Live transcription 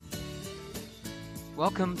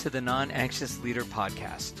Welcome to the Non-Anxious Leader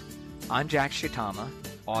Podcast. I'm Jack Shitama,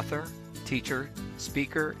 author, teacher,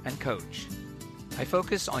 speaker, and coach. I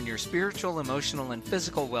focus on your spiritual, emotional, and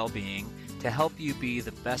physical well-being to help you be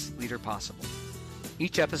the best leader possible.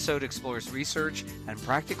 Each episode explores research and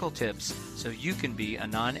practical tips so you can be a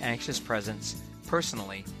non-anxious presence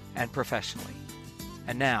personally and professionally.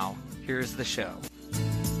 And now, here's the show.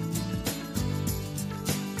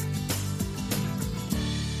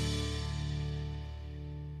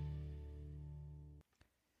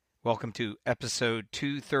 Welcome to episode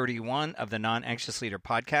 231 of the Non-Anxious Leader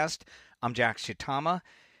Podcast. I'm Jack Shitama.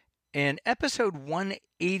 In episode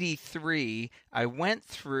 183, I went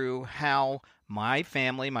through how my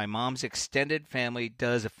family, my mom's extended family,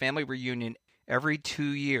 does a family reunion every 2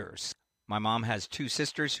 years. My mom has two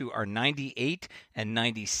sisters who are 98 and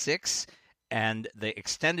 96, and the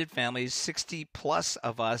extended family, 60 plus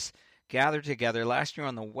of us, gathered together last year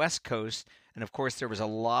on the West Coast. And of course, there was a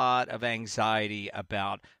lot of anxiety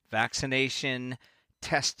about vaccination,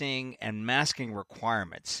 testing, and masking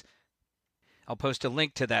requirements. I'll post a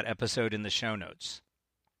link to that episode in the show notes.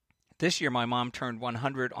 This year, my mom turned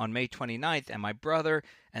 100 on May 29th, and my brother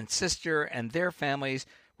and sister and their families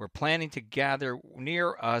were planning to gather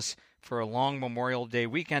near us for a long Memorial Day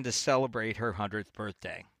weekend to celebrate her 100th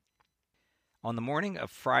birthday. On the morning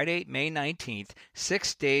of Friday, May 19th,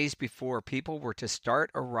 6 days before people were to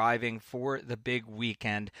start arriving for the big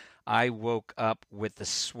weekend, I woke up with the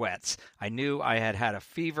sweats. I knew I had had a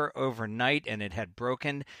fever overnight and it had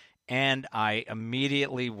broken, and I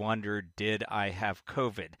immediately wondered, did I have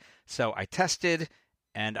COVID? So I tested,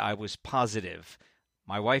 and I was positive.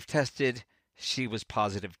 My wife tested. She was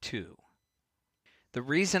positive too. The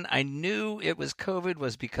reason I knew it was COVID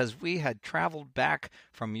was because we had traveled back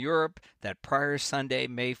from Europe that prior Sunday,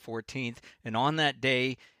 May 14th, and on that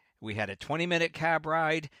day, we had a 20-minute cab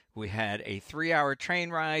ride, we had a 3-hour train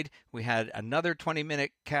ride, we had another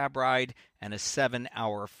 20-minute cab ride, and a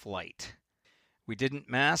 7-hour flight. We didn't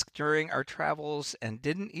mask during our travels and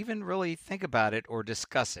didn't even really think about it or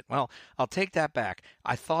discuss it. Well, I'll take that back.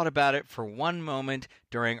 I thought about it for one moment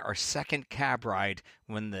during our second cab ride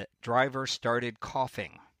when the driver started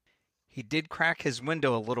coughing. He did crack his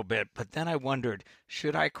window a little bit, but then I wondered,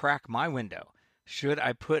 should I crack my window? Should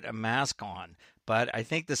I put a mask on? But I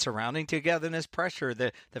think the surrounding togetherness pressure,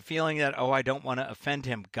 the feeling that, I don't want to offend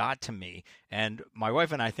him got to me. And my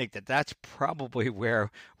wife and I think that that's probably where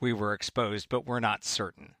we were exposed, but we're not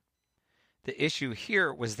certain. The issue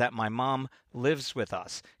here was that my mom lives with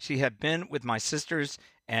us. She had been with my sisters,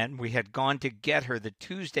 and we had gone to get her the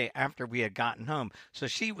Tuesday after we had gotten home. So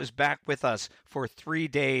she was back with us for 3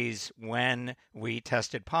 days when we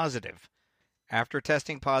tested positive. After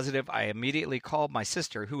testing positive, I immediately called my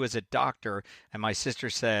sister, who is a doctor, and my sister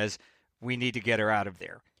says, we need to get her out of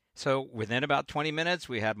there. So within about 20 minutes,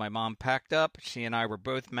 we had my mom packed up. She and I were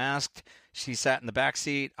both masked. She sat in the back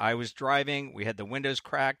seat. I was driving. We had the windows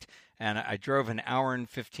cracked, and I drove an hour and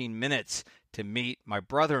 15 minutes to meet my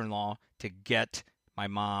brother-in-law to get my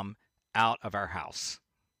mom out of our house.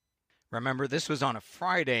 Remember, this was on a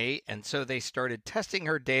Friday, and so they started testing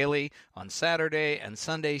her daily. On Saturday and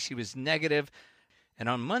Sunday, she was negative. And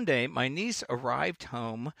on Monday, my niece arrived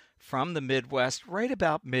home from the Midwest right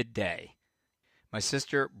about midday. My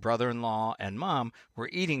sister, brother-in-law, and mom were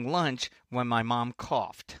eating lunch when my mom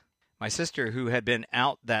coughed. My sister, who had been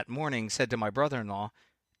out that morning, said to my brother-in-law,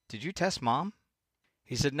 "Did you test Mom?"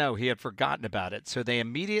 He said no, he had forgotten about it. So they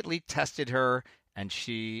immediately tested her, and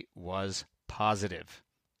she was positive.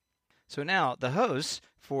 So now the hosts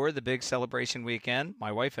for the big celebration weekend,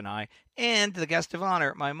 my wife and I, and the guest of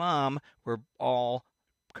honor, my mom, were all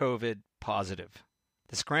COVID positive.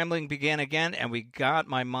 The scrambling began again, and we got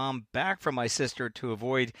my mom back from my sister to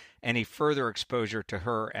avoid any further exposure to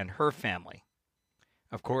her and her family.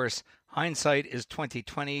 Of course, hindsight is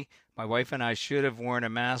 20/20. My wife and I should have worn a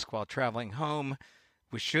mask while traveling home.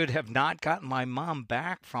 We should have not gotten my mom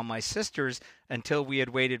back from my sisters until we had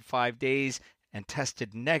waited 5 days and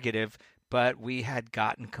tested negative, but we had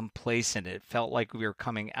gotten complacent. It felt like we were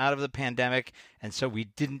coming out of the pandemic, and so we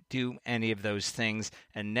didn't do any of those things,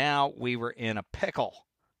 and now we were in a pickle.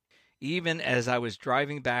 Even as I was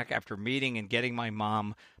driving back after meeting and getting my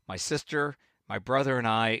mom, my sister, my brother, and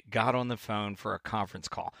I got on the phone for a conference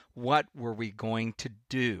call. What were we going to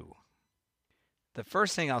do? The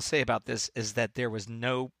first thing I'll say about this is that there was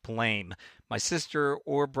no blame. My sister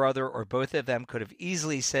or brother or both of them could have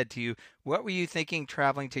easily said to you, what were you thinking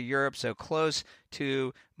traveling to Europe so close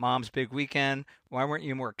to Mom's big weekend? Why weren't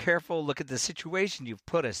you more careful? Look at the situation you've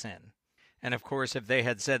put us in. And of course, if they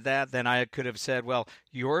had said that, then I could have said, well,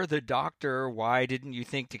 you're the doctor. Why didn't you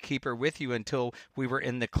think to keep her with you until we were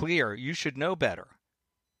in the clear? You should know better.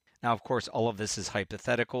 Now, of course, all of this is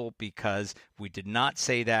hypothetical because we did not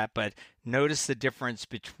say that, but notice the difference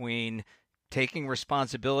between taking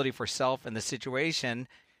responsibility for self and the situation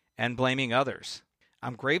and blaming others.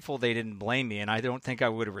 I'm grateful they didn't blame me, and I don't think I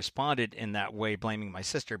would have responded in that way, blaming my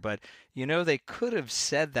sister. But, they could have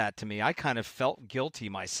said that to me. I kind of felt guilty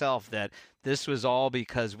myself that this was all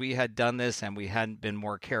because we had done this and we hadn't been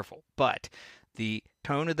more careful. But the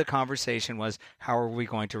tone of the conversation was, how are we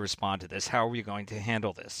going to respond to this? How are we going to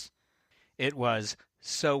handle this? It was,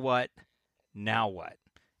 so what? Now what?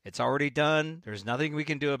 It's already done. There's nothing we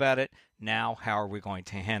can do about it. Now, how are we going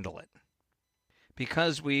to handle it?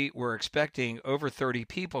 Because we were expecting over 30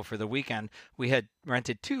 people for the weekend, we had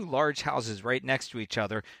rented 2 large houses right next to each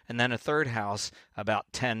other and then a third house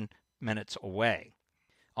about 10 minutes away.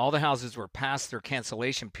 All the houses were past their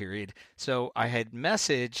cancellation period, so I had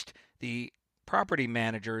messaged the property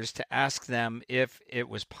managers to ask them if it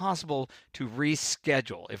was possible to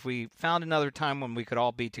reschedule. If we found another time when we could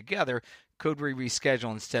all be together, could we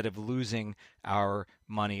reschedule instead of losing our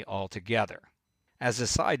money altogether? As a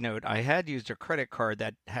side note, I had used a credit card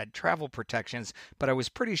that had travel protections, but I was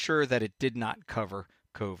pretty sure that it did not cover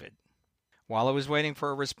COVID. While I was waiting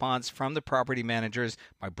for a response from the property managers,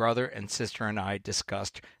 my brother and sister and I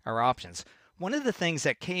discussed our options. One of the things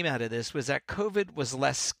that came out of this was that COVID was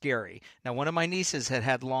less scary. Now, one of my nieces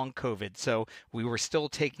had long COVID, so we were still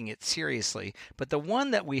taking it seriously. But the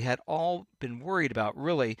one that we had all been worried about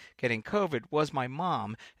really getting COVID was my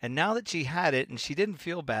mom. And now that she had it and she didn't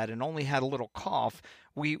feel bad and only had a little cough,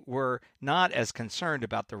 we were not as concerned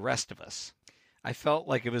about the rest of us. I felt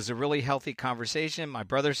like it was a really healthy conversation. My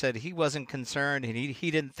brother said he wasn't concerned and he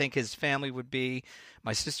didn't think his family would be.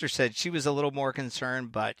 My sister said she was a little more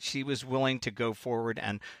concerned, but she was willing to go forward.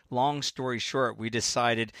 And long story short, we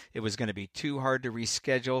decided it was going to be too hard to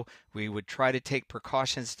reschedule. We would try to take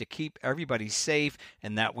precautions to keep everybody safe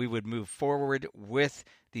and that we would move forward with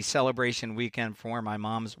the celebration weekend for my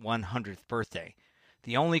mom's 100th birthday.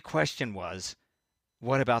 The only question was,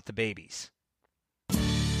 what about the babies?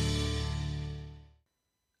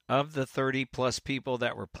 Of the 30 plus people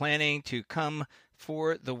that were planning to come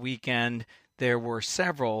for the weekend, there were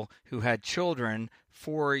several who had children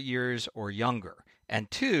 4 years or younger,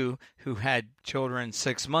 and 2 who had children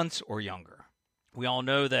 6 months or younger. We all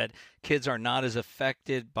know that kids are not as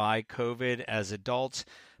affected by COVID as adults,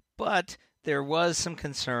 but there was some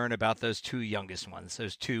concern about those 2 youngest ones,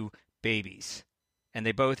 those 2 babies, and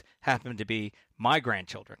they both happened to be my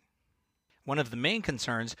grandchildren. One of the main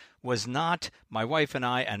concerns was not my wife and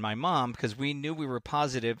I and my mom, because we knew we were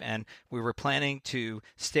positive and we were planning to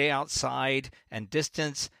stay outside and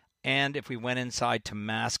distance, and if we went inside, to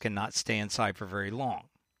mask and not stay inside for very long.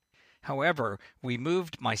 However, we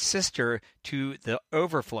moved my sister to the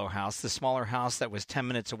overflow house, the smaller house that was 10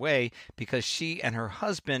 minutes away, because she and her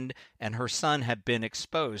husband and her son had been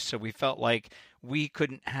exposed. So we felt like we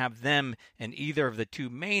couldn't have them in either of the 2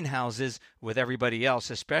 main houses with everybody else,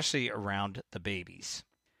 especially around the babies.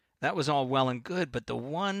 That was all well and good, but the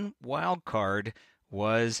one wild card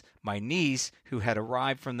was my niece, who had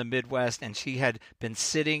arrived from the Midwest, and she had been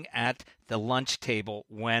sitting at the lunch table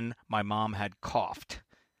when my mom had coughed.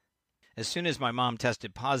 As soon as my mom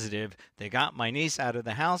tested positive, they got my niece out of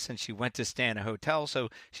the house and she went to stay in a hotel. So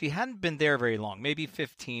she hadn't been there very long, maybe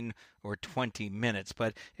 15 or 20 minutes,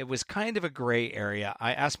 but it was kind of a gray area.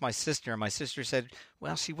 I asked my sister, and my sister said,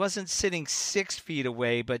 well, she wasn't sitting 6 feet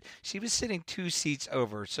away, but she was sitting 2 seats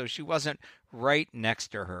over, so she wasn't right next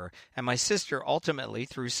to her. And my sister ultimately,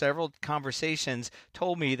 through several conversations,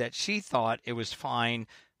 told me that she thought it was fine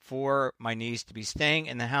for my niece to be staying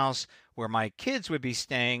in the house where my kids would be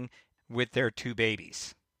staying with their 2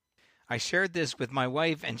 babies. I shared this with my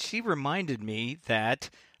wife, and she reminded me that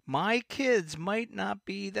my kids might not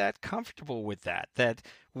be that comfortable with that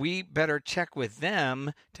we better check with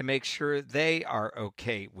them to make sure they are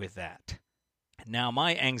okay with that. Now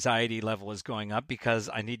my anxiety level is going up because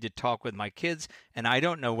I need to talk with my kids, and I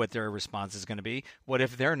don't know what their response is going to be. What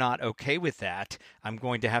if they're not okay with that? I'm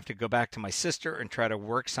going to have to go back to my sister and try to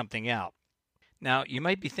work something out. Now, you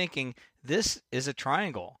might be thinking, this is a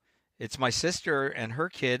triangle. It's my sister and her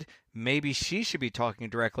kid. Maybe she should be talking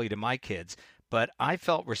directly to my kids. But I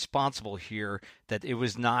felt responsible here that it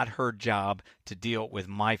was not her job to deal with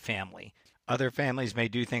my family. Other families may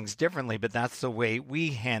do things differently, but that's the way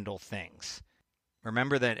we handle things.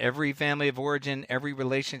 Remember that every family of origin, every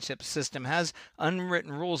relationship system has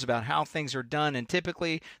unwritten rules about how things are done, and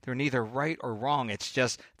typically they're neither right or wrong. It's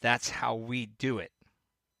just that's how we do it.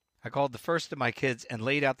 I called the first of my kids and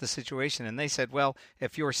laid out the situation, and they said, well,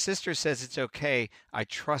 if your sister says it's okay, I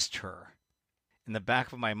trust her. In the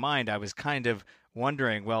back of my mind, I was kind of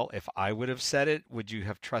wondering, well, if I would have said it, would you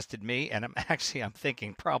have trusted me? And I'm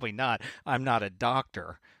thinking probably not. I'm not a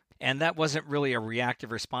doctor. And that wasn't really a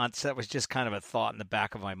reactive response. That was just kind of a thought in the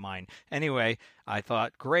back of my mind. Anyway, I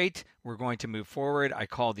thought, great, we're going to move forward. I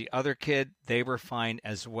called the other kid. They were fine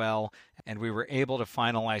as well. And we were able to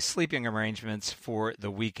finalize sleeping arrangements for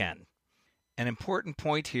the weekend. An important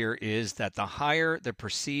point here is that the higher the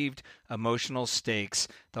perceived emotional stakes,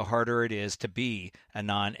 the harder it is to be a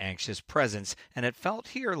non-anxious presence. And it felt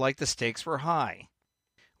here like the stakes were high.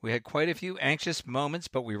 We had quite a few anxious moments,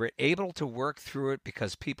 but we were able to work through it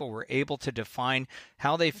because people were able to define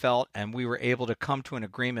how they felt, and we were able to come to an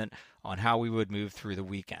agreement on how we would move through the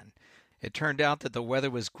weekend. It turned out that the weather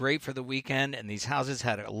was great for the weekend, and these houses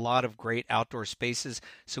had a lot of great outdoor spaces,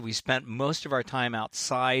 so we spent most of our time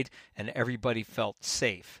outside, and everybody felt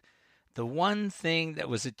safe. The one thing that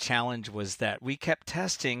was a challenge was that we kept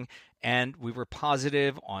testing, and we were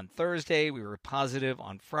positive on Thursday, we were positive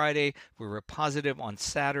on Friday, we were positive on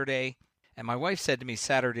Saturday. And my wife said to me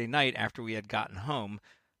Saturday night after we had gotten home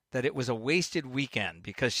that it was a wasted weekend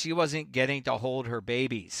because she wasn't getting to hold her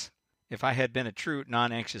babies. If I had been a true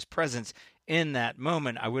non-anxious presence in that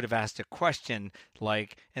moment, I would have asked a question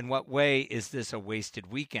like, in what way is this a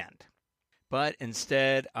wasted weekend? But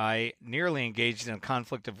instead, I nearly engaged in a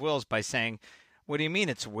conflict of wills by saying, what do you mean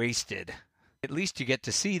it's wasted? At least you get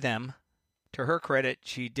to see them. To her credit,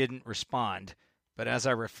 she didn't respond. But as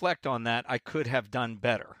I reflect on that, I could have done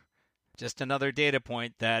better. Just another data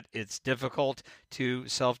point that it's difficult to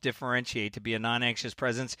self-differentiate to be a non-anxious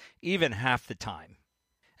presence even half the time.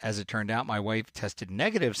 As it turned out, my wife tested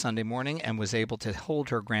negative Sunday morning and was able to hold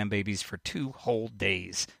her grandbabies for 2 whole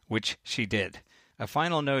days, which she did. A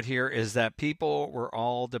final note here is that people were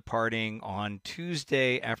all departing on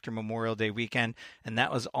Tuesday after Memorial Day weekend, and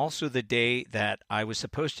that was also the day that I was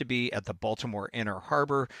supposed to be at the Baltimore Inner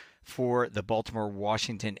Harbor for the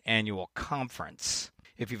Baltimore-Washington Annual Conference.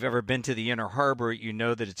 If you've ever been to the Inner Harbor, you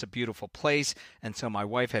know that it's a beautiful place, and so my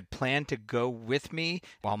wife had planned to go with me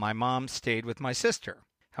while my mom stayed with my sister.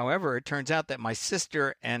 However, it turns out that my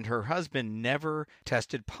sister and her husband never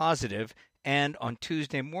tested positive, and on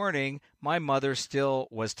Tuesday morning, my mother still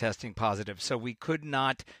was testing positive. So we could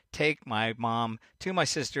not take my mom to my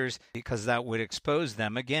sister's because that would expose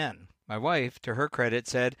them again. My wife, to her credit,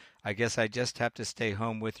 said, I guess I just have to stay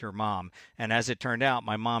home with your mom. And as it turned out,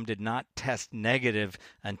 my mom did not test negative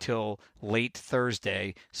until late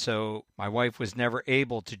Thursday, so my wife was never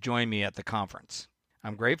able to join me at the conference.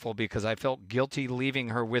 I'm grateful because I felt guilty leaving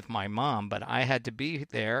her with my mom, but I had to be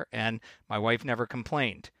there, and my wife never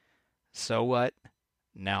complained. So what?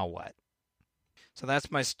 Now what? So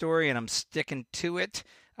that's my story, and I'm sticking to it.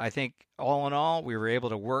 I think all in all, we were able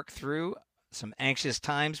to work through some anxious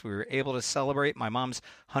times. We were able to celebrate my mom's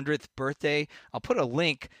 100th birthday. I'll put a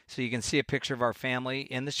link so you can see a picture of our family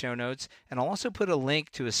in the show notes. And I'll also put a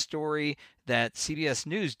link to a story that CBS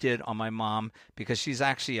News did on my mom because she's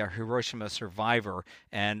actually a Hiroshima survivor.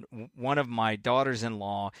 And one of my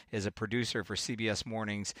daughters-in-law is a producer for CBS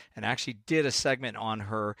Mornings and actually did a segment on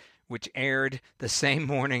her, which aired the same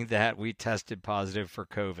morning that we tested positive for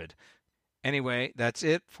COVID. Anyway, that's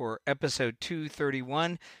it for episode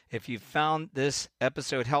 231. If you found this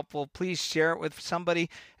episode helpful, please share it with somebody.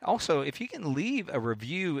 Also, if you can leave a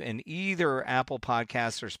review in either Apple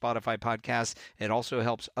Podcasts or Spotify Podcasts, it also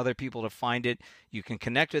helps other people to find it. You can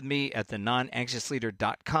connect with me at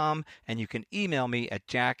thenonanxiousleader.com, and you can email me at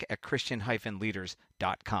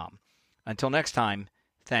jack@christian-leaders.com. Until next time,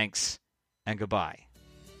 thanks and goodbye.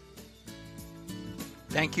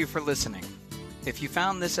 Thank you for listening. If you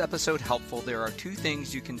found this episode helpful, there are 2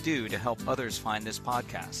 things you can do to help others find this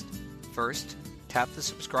podcast. First, tap the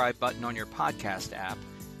subscribe button on your podcast app.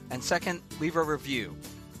 And second, leave a review.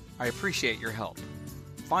 I appreciate your help.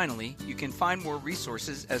 Finally, you can find more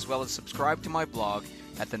resources as well as subscribe to my blog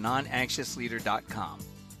at thenonanxiousleader.com.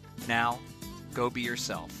 Now, go be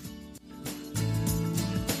yourself.